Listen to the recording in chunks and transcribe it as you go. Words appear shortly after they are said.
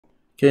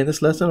Okay, in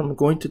this lesson, I'm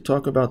going to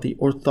talk about the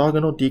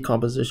orthogonal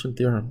decomposition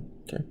theorem.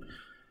 Okay,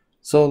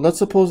 so let's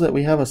suppose that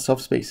we have a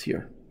subspace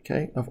here,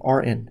 okay, of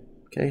Rn.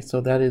 Okay,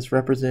 so that is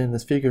represented in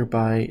this figure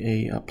by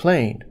a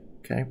plane.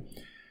 Okay,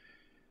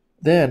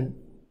 then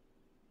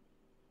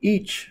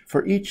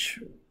for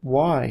each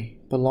y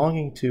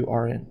belonging to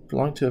Rn,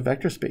 belonging to a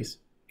vector space.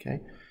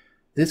 Okay,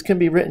 this can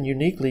be written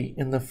uniquely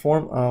in the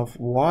form of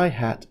y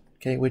hat.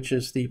 Okay, which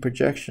is the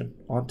projection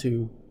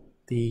onto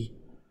the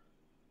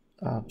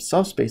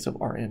subspace of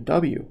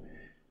Rnw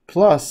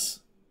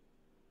plus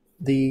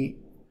the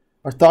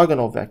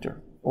orthogonal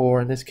vector, or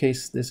in this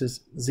case this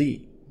is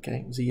z.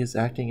 Okay, z is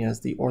acting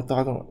as the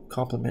orthogonal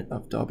complement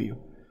of w.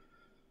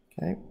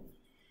 Okay,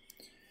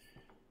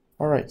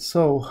 all right,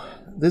 so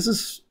this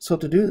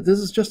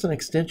is just an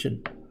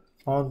extension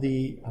on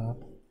the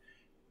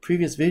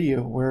previous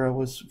video where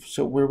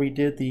we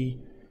did the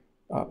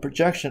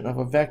projection of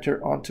a vector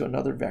onto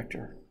another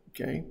vector.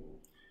 Okay,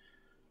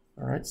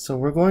 all right, so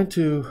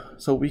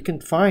we can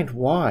find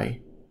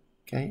y.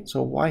 Okay,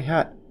 so y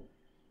hat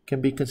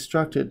can be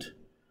constructed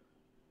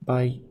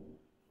by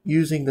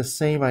using the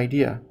same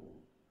idea,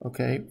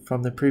 okay,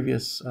 from the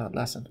previous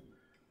lesson.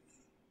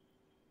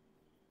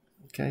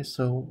 Okay,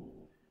 so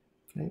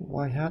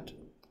y hat.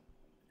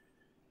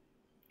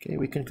 Okay,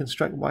 we can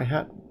construct y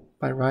hat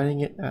by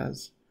writing it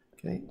as,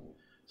 okay,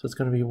 so it's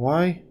going to be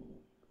y,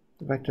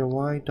 the vector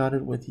y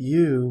dotted with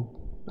u,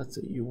 let's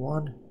say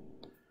u1,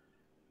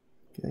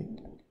 okay,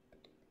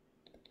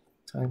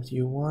 times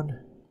u1,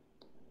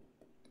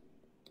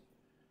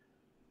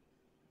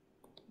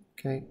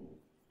 okay,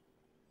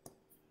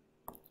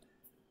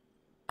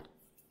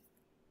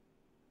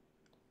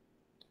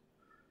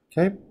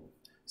 okay,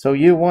 so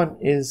u1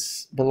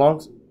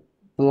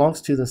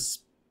 belongs to the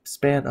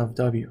span of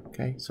w.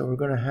 Okay, so we're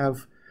going to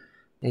have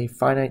a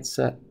finite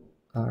set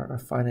or a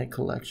finite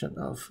collection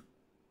of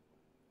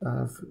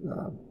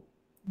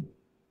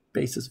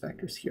basis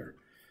vectors here.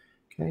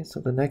 Okay, so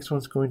the next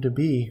one's going to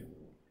be,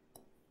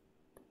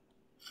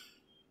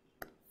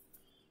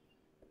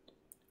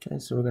 okay,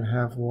 so we're going to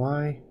have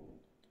y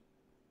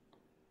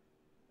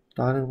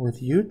dotted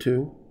with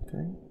u2,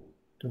 okay,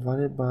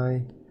 divided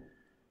by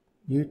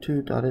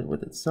u2 dotted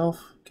with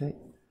itself, okay,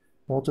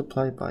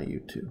 multiplied by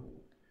u2.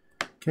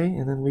 Okay,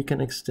 and then we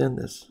can extend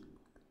this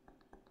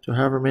to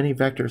however many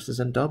vectors is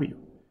in W.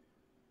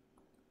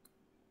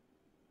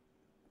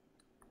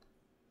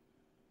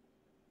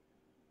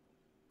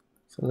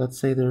 So let's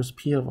say there's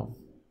P of them.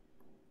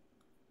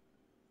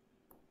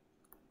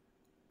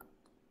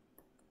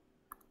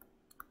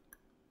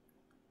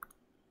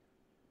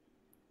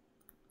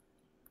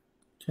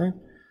 Okay,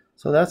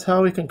 so that's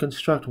how we can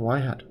construct y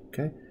hat.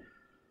 Okay,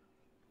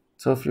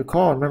 so if you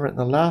recall, remember in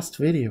the last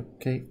video,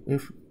 okay,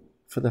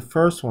 for the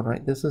first one,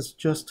 right, this is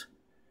just,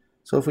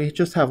 so if we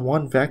just have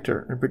one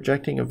vector and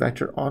projecting a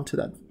vector onto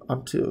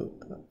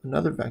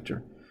another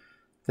vector,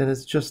 then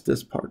it's just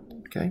this part.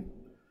 Okay,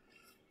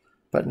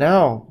 but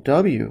now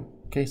W,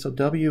 okay, so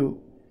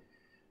W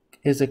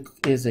is a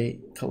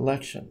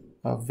collection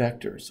of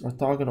vectors,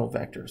 orthogonal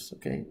vectors.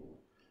 Okay,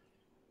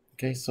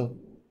 okay, so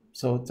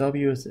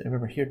W is,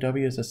 remember here,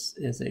 W is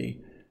a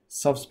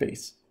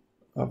subspace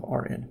of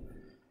Rn.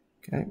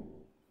 Okay,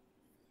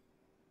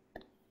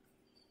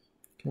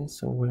 okay,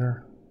 so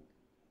we're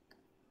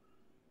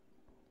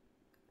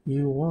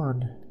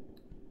u1,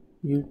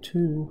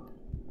 u2,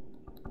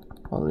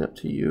 all the way up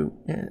to u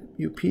and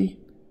up.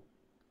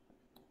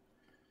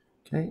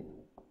 Okay,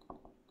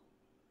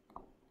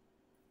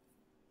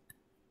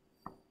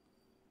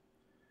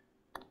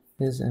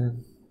 is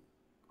an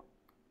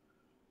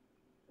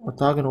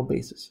orthogonal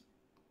basis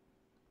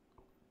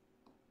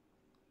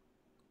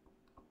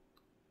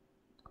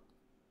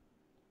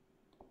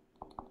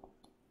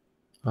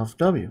of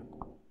W.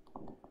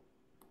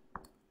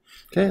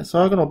 Okay,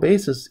 orthogonal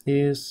basis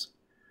is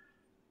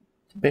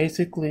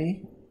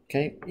basically,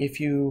 okay, if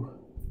you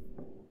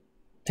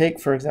take,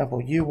 for example,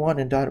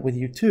 u1 and dot it with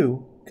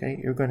u2, okay,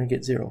 you're going to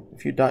get 0.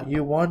 If you dot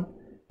u1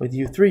 with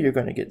u3, you're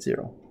going to get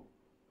 0.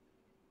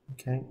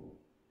 Okay,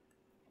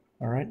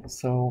 all right,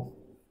 so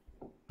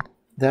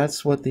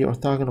that's what the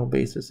orthogonal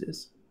basis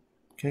is.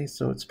 Okay,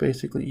 so it's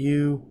basically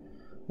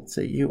let's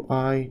say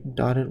ui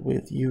dotted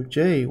with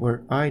uj,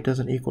 where I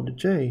doesn't equal to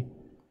j,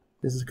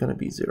 this is going to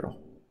be 0.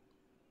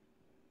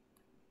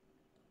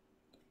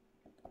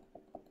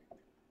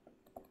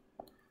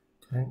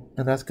 Okay,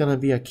 and that's going to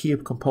be a key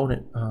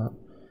component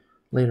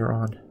later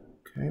on.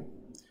 Okay,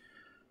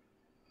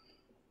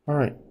 all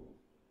right,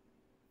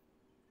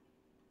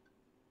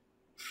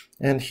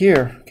 and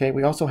here, okay,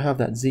 we also have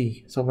that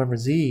z. So remember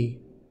z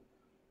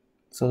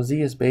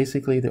is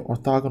basically the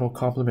orthogonal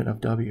complement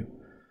of W.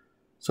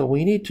 So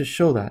we need to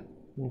show that.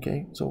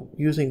 Okay, so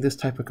using this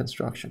type of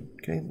construction.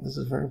 Okay, this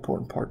is a very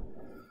important part.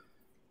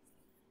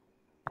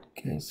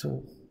 Okay,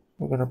 so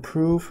we're going to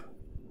prove,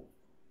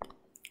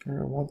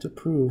 I want to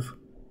prove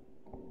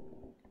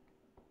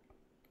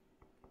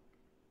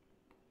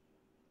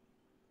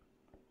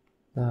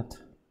that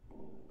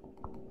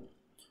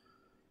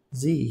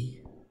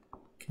z,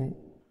 okay,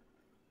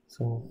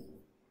 so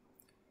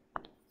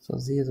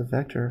z is a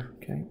vector,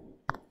 okay,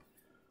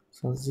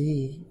 So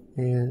Z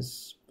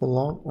is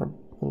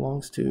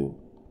belongs to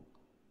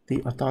the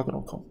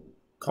orthogonal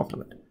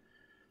complement.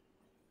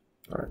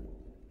 All right.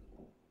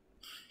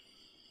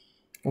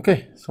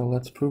 Okay, so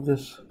let's prove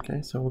this.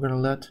 Okay, so we're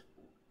going to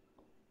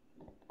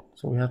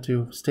so we have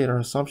to state our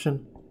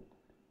assumption.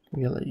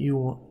 We let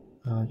U1,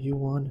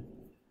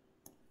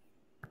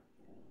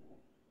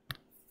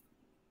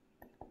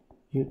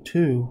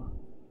 U2,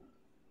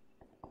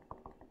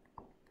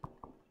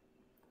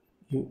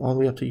 all the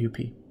way up to UP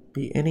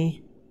be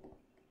any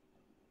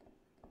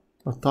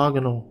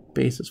orthogonal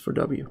basis for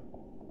W.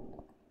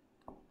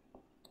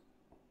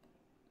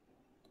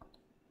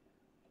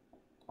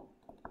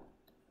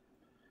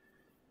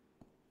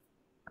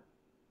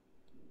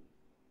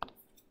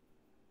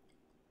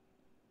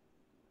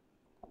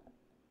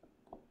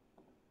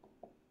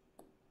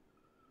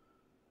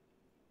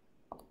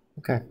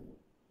 Okay.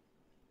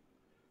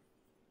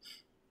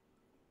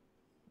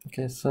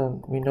 Okay,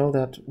 so we know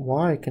that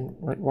y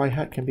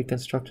hat can be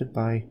constructed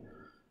by,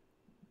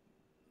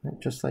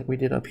 just like we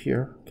did up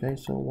here. Okay,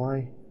 so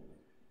y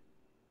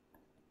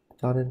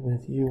dotted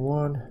with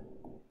U1.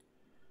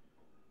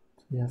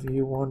 So we have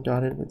U1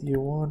 dotted with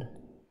U1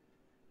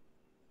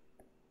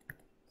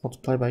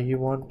 multiplied by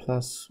U1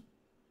 plus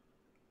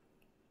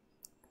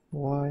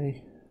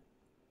y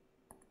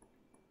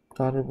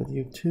dotted with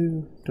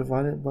U2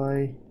 divided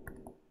by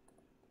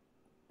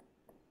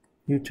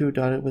U2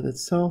 dotted with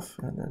itself,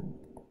 and then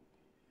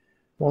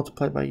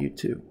multiplied by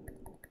U2.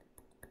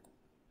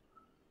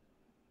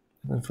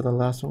 And then for the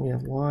last one, we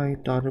have y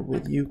dotted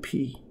with UP.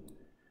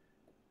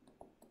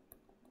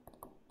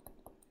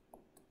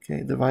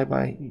 Okay, divide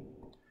by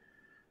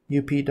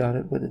UP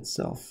dotted with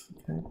itself.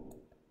 Okay. All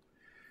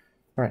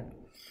right.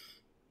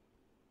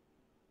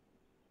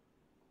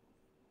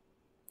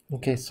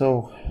 Okay,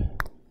 so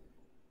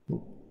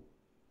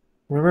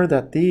remember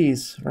that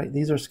these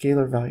are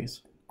scalar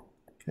values.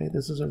 Okay,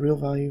 this is a real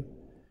value,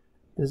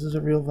 this is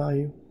a real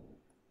value,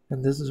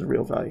 and this is a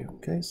real value.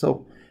 Okay,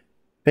 so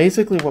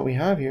basically what we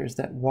have here is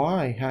that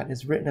y hat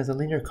is written as a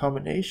linear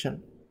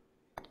combination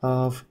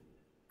of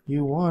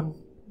U1,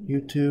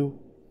 U2,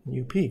 and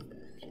UP.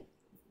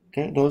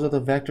 Okay, those are the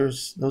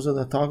vectors, those are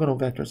the orthogonal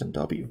vectors in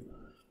W.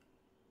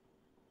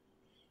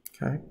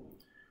 Okay,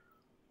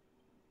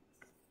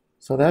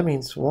 so that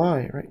means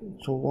y, right?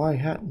 So y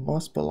hat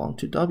must belong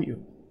to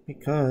W,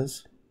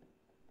 because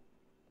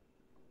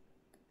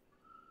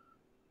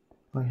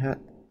y hat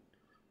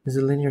is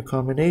a linear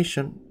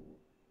combination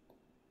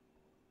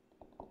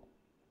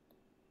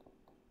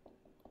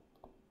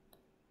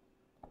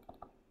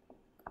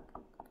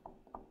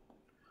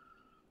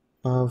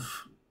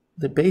of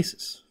the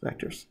basis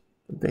vectors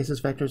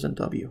in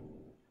W.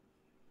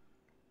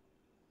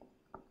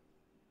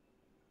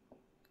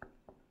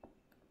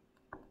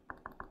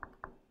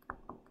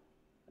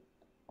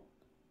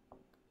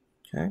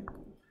 Okay.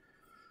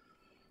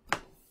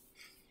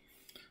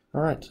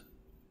 All right.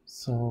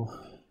 So,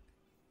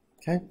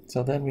 okay.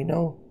 So then we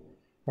know,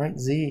 right?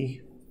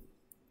 Z.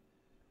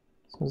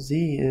 So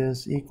Z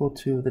is equal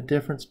to the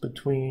difference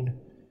between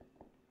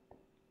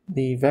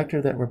the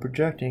vector that we're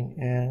projecting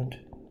and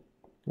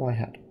y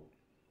hat.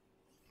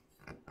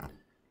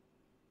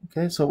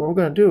 Okay. So what we're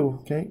going to do,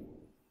 okay,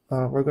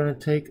 we're going to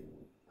take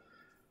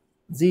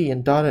Z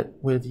and dot it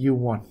with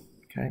U1.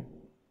 Okay.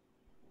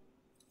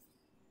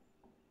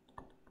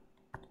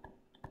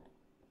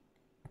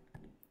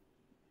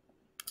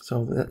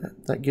 So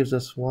that gives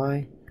us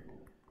y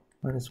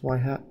minus y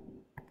hat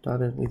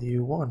dotted with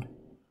U1.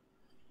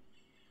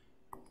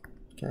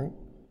 Okay.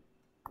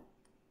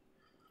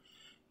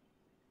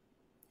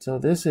 So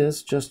this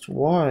is just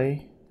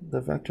y,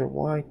 the vector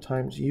y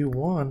times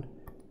U1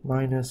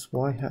 minus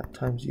y hat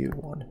times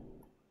U1.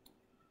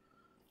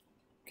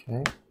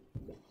 Okay.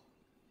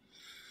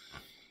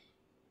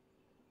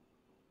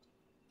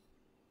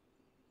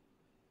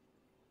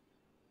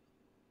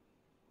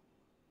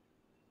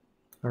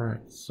 All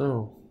right,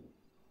 so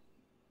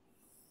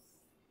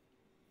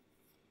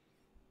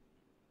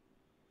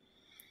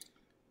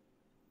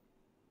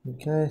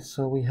okay,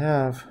 so we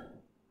have,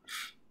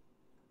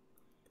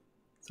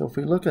 so if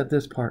we look at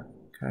this part,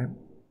 okay,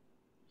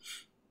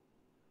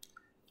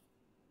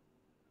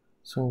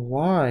 so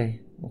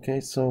y,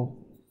 okay, so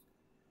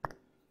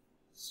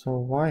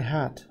y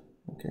hat,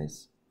 okay,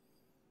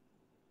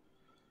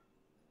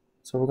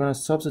 so we're going to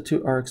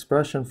substitute our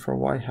expression for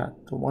y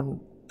hat, the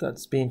one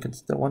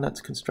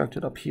that's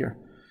constructed up here.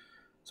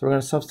 So we're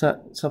going to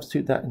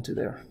substitute that into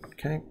there,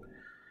 okay?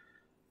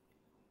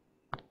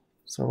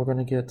 So we're going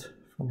to get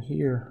from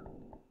here,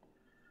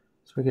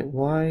 so we get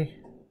y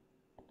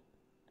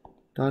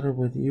dotted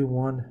with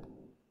U1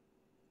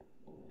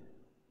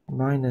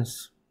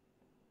 minus,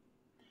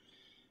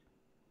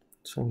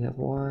 so we have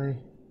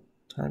y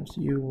times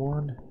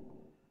U1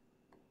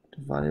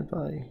 divided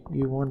by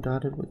U1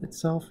 dotted with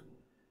itself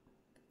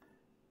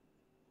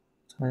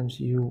times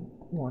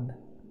U1.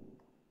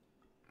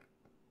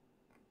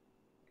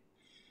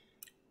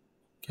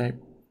 Okay.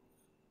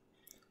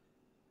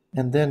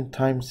 And then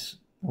times,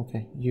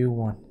 okay,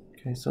 U1.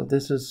 Okay, so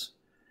this is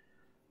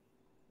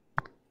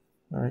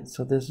All right,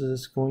 so this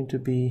is going to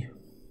be,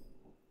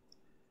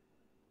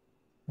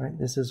 right,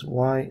 this is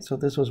y, so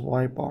this was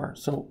y bar.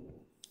 So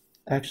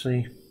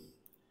actually,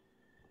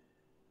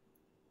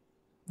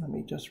 let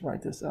me just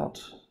write this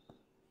out.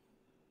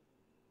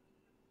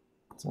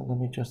 So let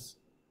me just,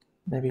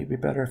 maybe it'd be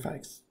better if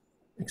I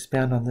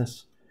expand on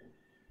this.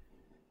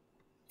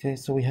 Okay,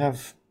 so we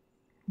have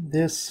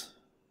this,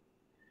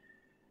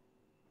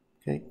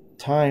 okay,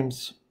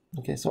 times,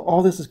 okay, so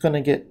all this is going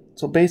to get,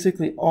 so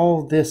basically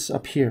all this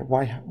up here,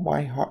 y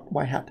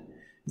hat,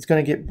 is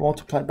going to get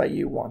multiplied by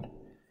u1.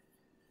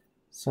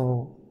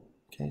 So,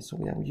 okay, so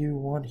we have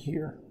u1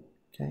 here,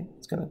 okay,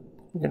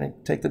 we're going to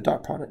take the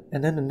dot product.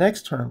 And then the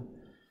next term,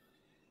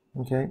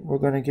 okay, we're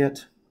going to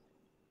get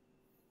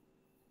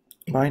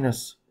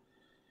minus,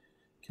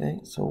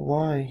 okay, so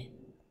y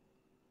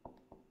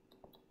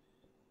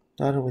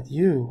dotted with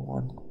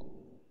u1,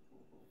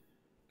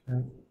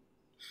 okay.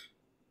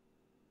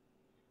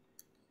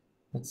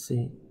 Let's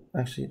see,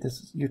 actually this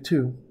is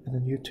u2, and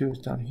then u2 is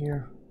down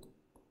here,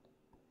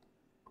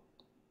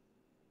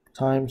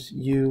 times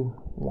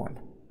u1,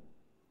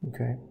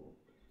 okay.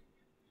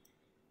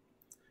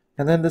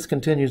 And then this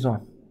continues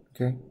on,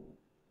 okay.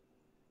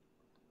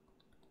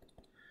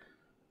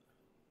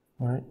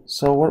 All right,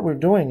 so what we're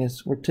doing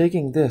is we're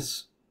taking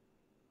this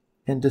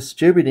and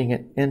distributing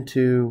it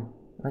into,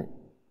 right,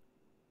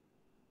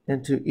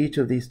 into each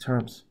of these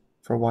terms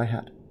for y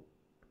hat,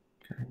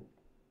 okay.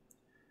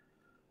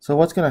 So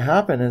what's going to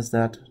happen is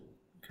that,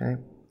 okay,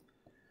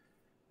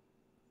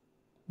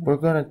 we're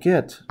going to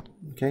get,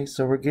 okay,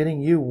 so we're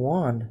getting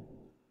u1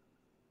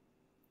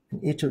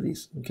 in each of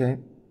these, okay.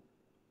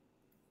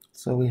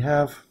 So we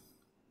have,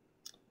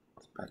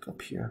 let's back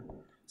up here.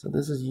 So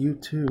this is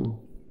u2,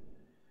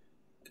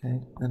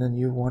 okay, and then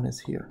u1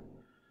 is here.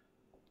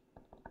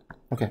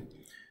 Okay,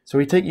 so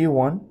we take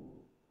u1,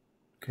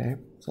 okay,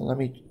 so let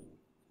me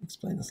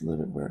explain this a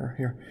little bit better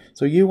here.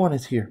 So u1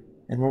 is here,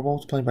 and we're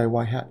multiplying by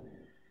y hat.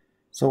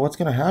 So what's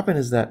going to happen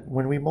is that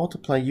when we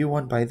multiply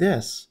u1 by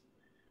this,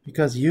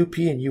 because up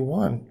and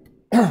u1,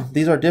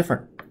 these are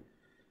different,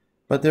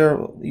 but they're,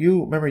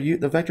 remember,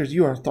 the vectors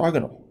u are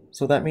orthogonal,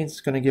 so that means it's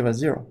going to give us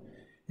 0.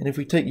 And if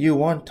we take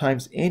u1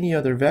 times any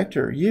other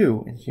vector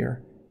u in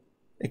here,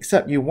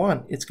 except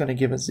u1, it's going to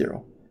give us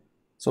 0.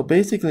 So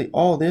basically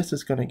all this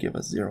is going to give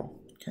us 0,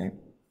 okay?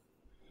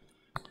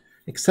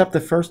 Except the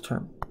first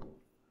term.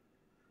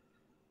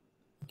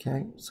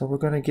 Okay, so we're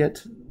going to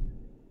get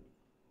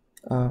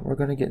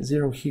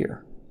 0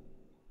 here.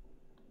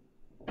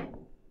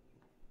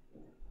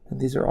 And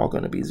these are all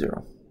going to be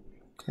 0.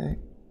 Okay.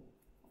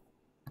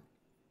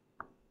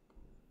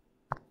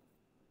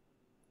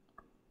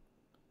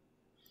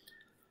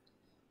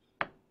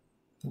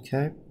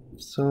 Okay,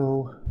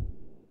 so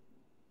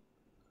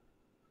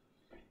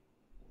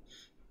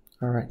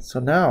all right, so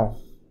now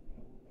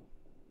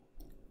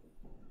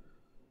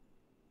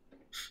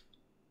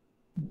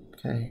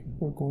okay,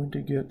 we're going to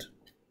get,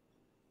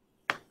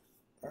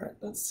 all right,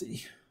 let's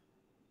see.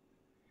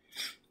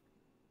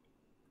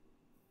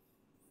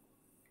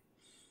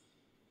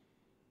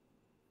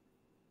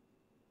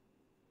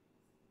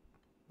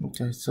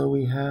 Okay, so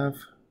we have,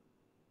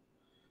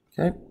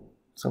 okay,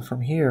 so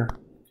from here,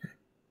 okay,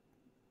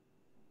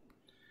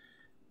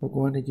 we're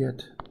going to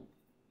get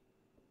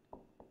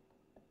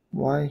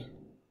y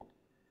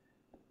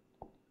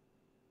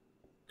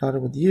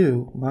dotted with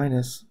u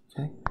minus,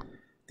 okay,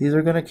 these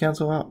are going to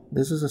cancel out.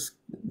 This is a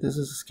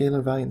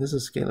scalar value, and this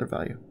is a scalar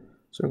value.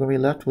 So we're going to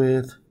be left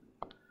with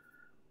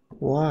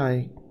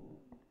y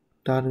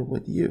dotted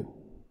with u,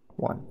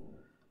 1.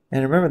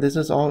 And remember, this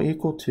is all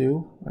equal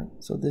to, right,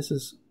 so this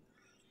is,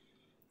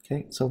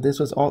 okay, so this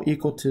was all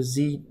equal to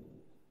z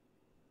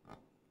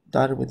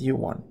dotted with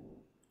u1,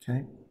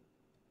 okay.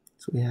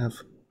 So we have,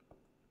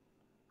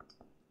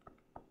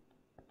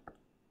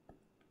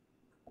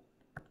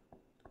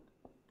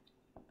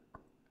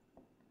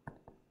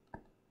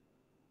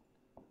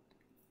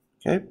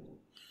 okay,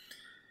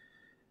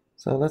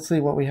 so let's see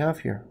what we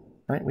have here,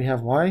 right? We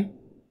have y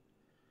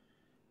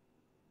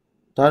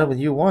dotted with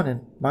u1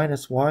 and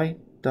minus y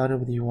dotted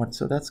with u1,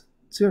 so that's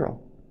 0.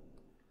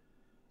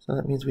 So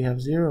that means we have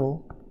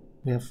 0,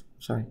 we have,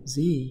 sorry,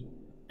 z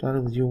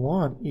dotted with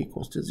u1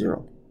 equals to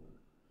 0.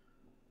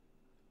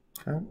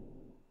 Okay.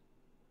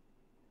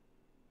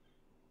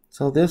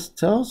 So this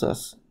tells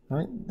us,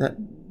 right, that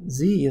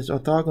z is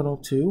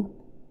orthogonal to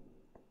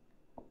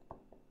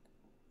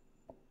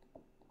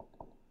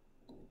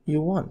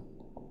u1.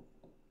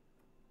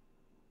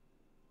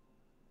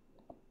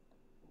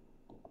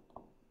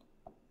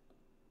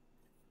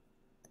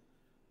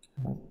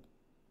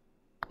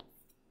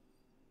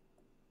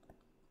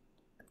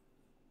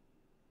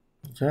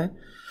 Okay.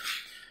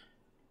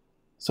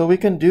 So we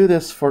can do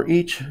this for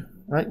each,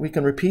 right? We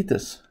can repeat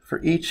this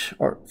for each,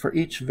 or for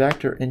each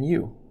vector in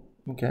u.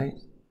 Okay.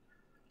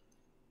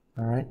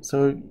 All right.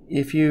 So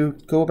if you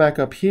go back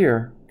up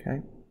here,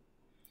 okay,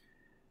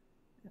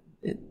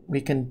 we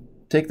can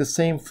take the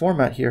same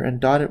format here and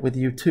dot it with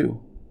u2.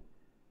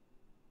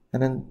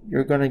 and then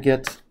you're going to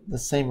get the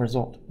same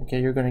result. Okay,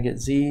 you're going to get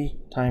z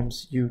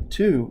times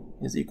u2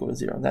 is equal to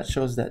 0, and that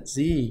shows that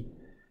z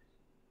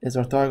is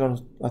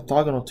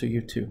orthogonal to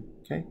u2.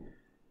 Okay,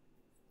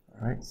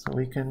 all right, so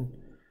we can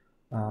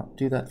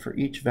do that for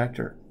each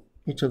vector,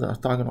 each of the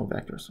orthogonal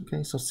vectors.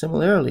 Okay, so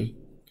similarly,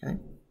 okay,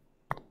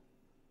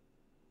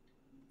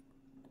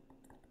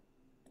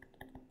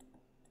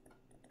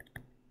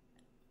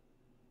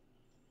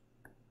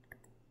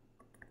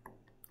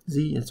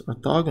 z is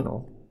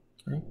orthogonal,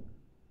 okay,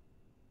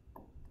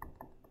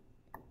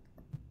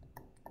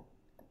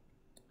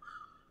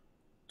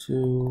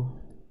 to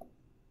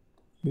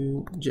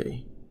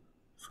uj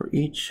for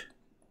each,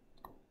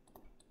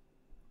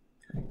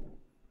 okay,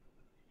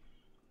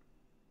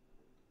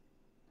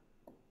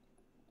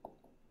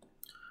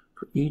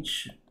 for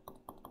each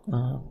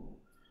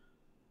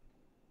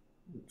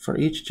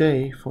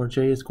j, for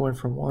j is going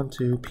from 1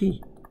 to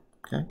p.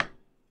 Okay.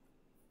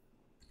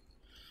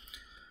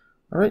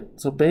 All right,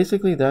 so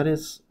basically that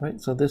is, right,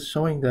 so this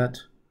showing that,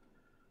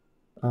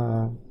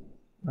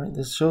 right,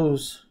 this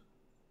shows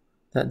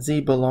that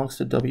z belongs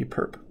to W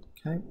perp,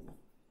 okay?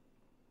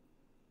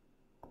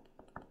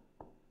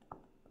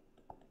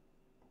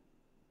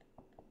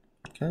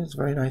 Okay, it's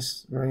very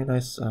nice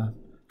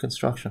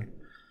construction.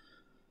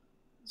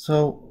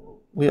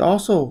 So we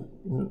also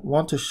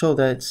want to show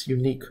that it's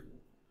unique.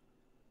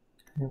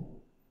 Okay.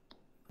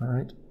 All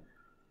right.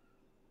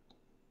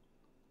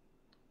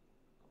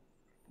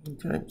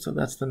 Okay, so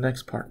that's the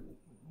next part.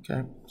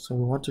 Okay, so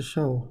we want to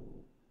show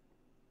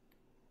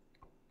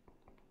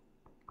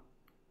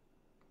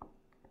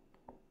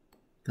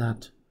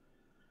that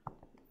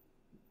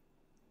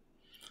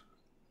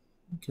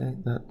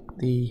that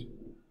the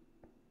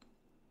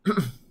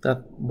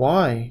that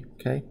y,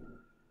 okay,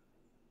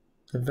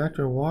 the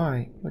vector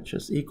y, which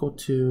is equal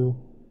to,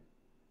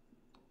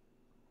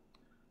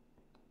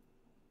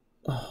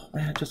 oh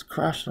man, it just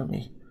crashed on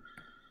me,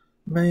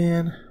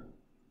 man.